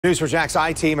News4JAX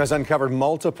I-TEAM has uncovered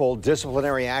multiple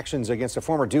disciplinary actions against a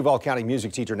former Duval County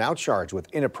music teacher now charged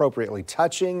with inappropriately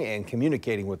touching and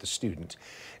communicating with the student.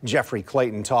 Jeffrey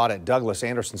Clayton taught at Douglas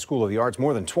Anderson School of the Arts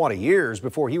more than 20 years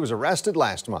before he was arrested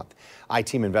last month.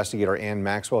 I-TEAM investigator Ann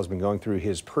Maxwell has been going through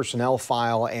his personnel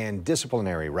file and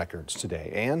disciplinary records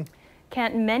today. Ann?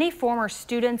 Kent, many former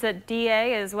students at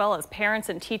DA as well as parents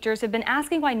and teachers have been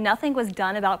asking why nothing was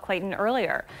done about Clayton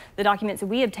earlier. The documents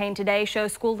we obtained today show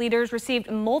school leaders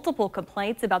received multiple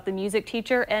complaints about the music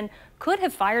teacher and could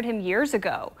have fired him years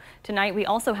ago. Tonight we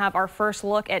also have our first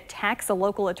look at texts a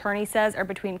local attorney says are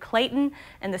between Clayton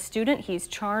and the student he's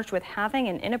charged with having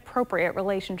an inappropriate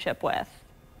relationship with.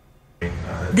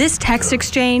 This text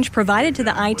exchange, provided to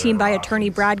the I-TEAM by attorney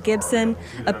Brad Gibson,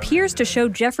 appears to show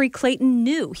Jeffrey Clayton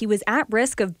knew he was at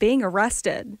risk of being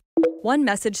arrested. One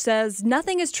message says,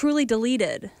 "Nothing is truly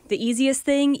deleted. The easiest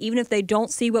thing, even if they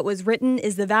don't see what was written,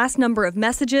 is the vast number of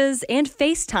messages and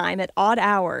FaceTime at odd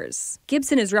hours."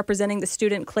 Gibson is representing the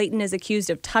student Clayton is accused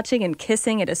of touching and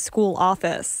kissing at his school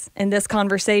office. In this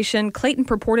conversation, Clayton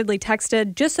purportedly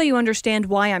texted, "Just so you understand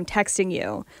why I'm texting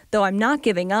you. Though I'm not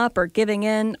giving up or giving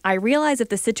in, I realize if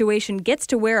the situation gets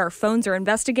to where our phones are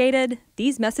investigated,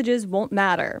 these messages won't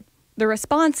matter." The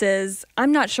response is,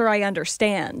 "I'm not sure I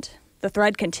understand." The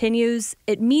thread continues,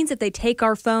 "It means if they take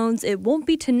our phones, it won't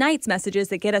be tonight's messages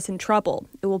that get us in trouble.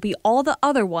 It will be all the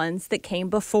other ones that came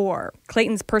before."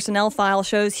 Clayton's personnel file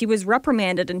shows he was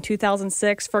reprimanded in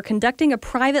 2006 for conducting a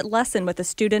private lesson with a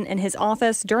student in his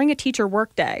office during a teacher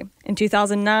workday. In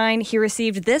 2009, he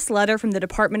received this letter from the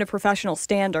Department of Professional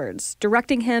Standards,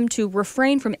 directing him to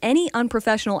refrain from any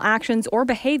unprofessional actions or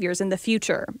behaviors in the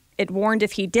future. It warned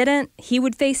if he didn't, he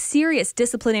would face serious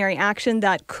disciplinary action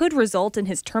that could result in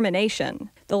his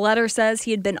termination. The letter says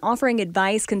he had been offering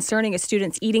advice concerning a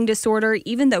student's eating disorder,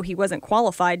 even though he wasn't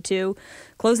qualified to,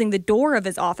 closing the door of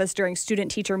his office during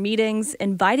student-teacher meetings,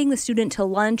 inviting the student to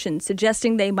lunch and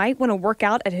suggesting they might want to work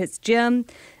out at his gym,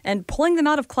 and pulling them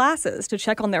out of classes to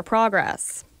check on their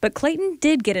progress. But Clayton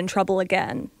did get in trouble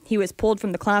again. He was pulled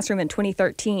from the classroom in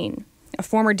 2013. A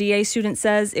former DA student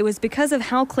says it was because of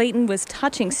how Clayton was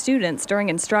touching students during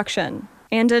instruction.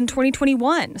 And in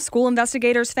 2021, school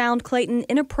investigators found Clayton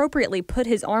inappropriately put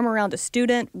his arm around a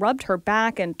student, rubbed her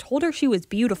back, and told her she was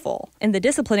beautiful. In the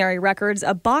disciplinary records,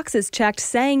 a box is checked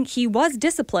saying he was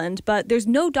disciplined, but there's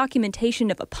no documentation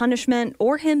of a punishment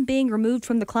or him being removed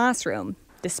from the classroom,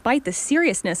 despite the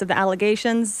seriousness of the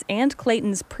allegations and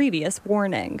Clayton's previous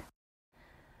warning.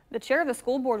 The chair of the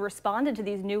school board responded to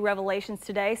these new revelations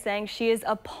today, saying she is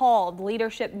appalled.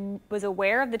 Leadership was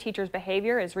aware of the teacher's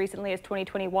behavior as recently as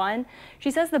 2021.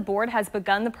 She says the board has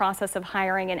begun the process of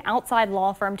hiring an outside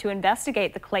law firm to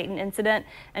investigate the Clayton incident,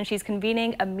 and she's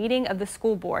convening a meeting of the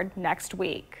school board next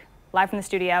week. Live from the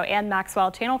studio, Ann Maxwell,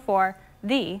 Channel 4,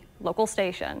 the local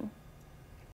station.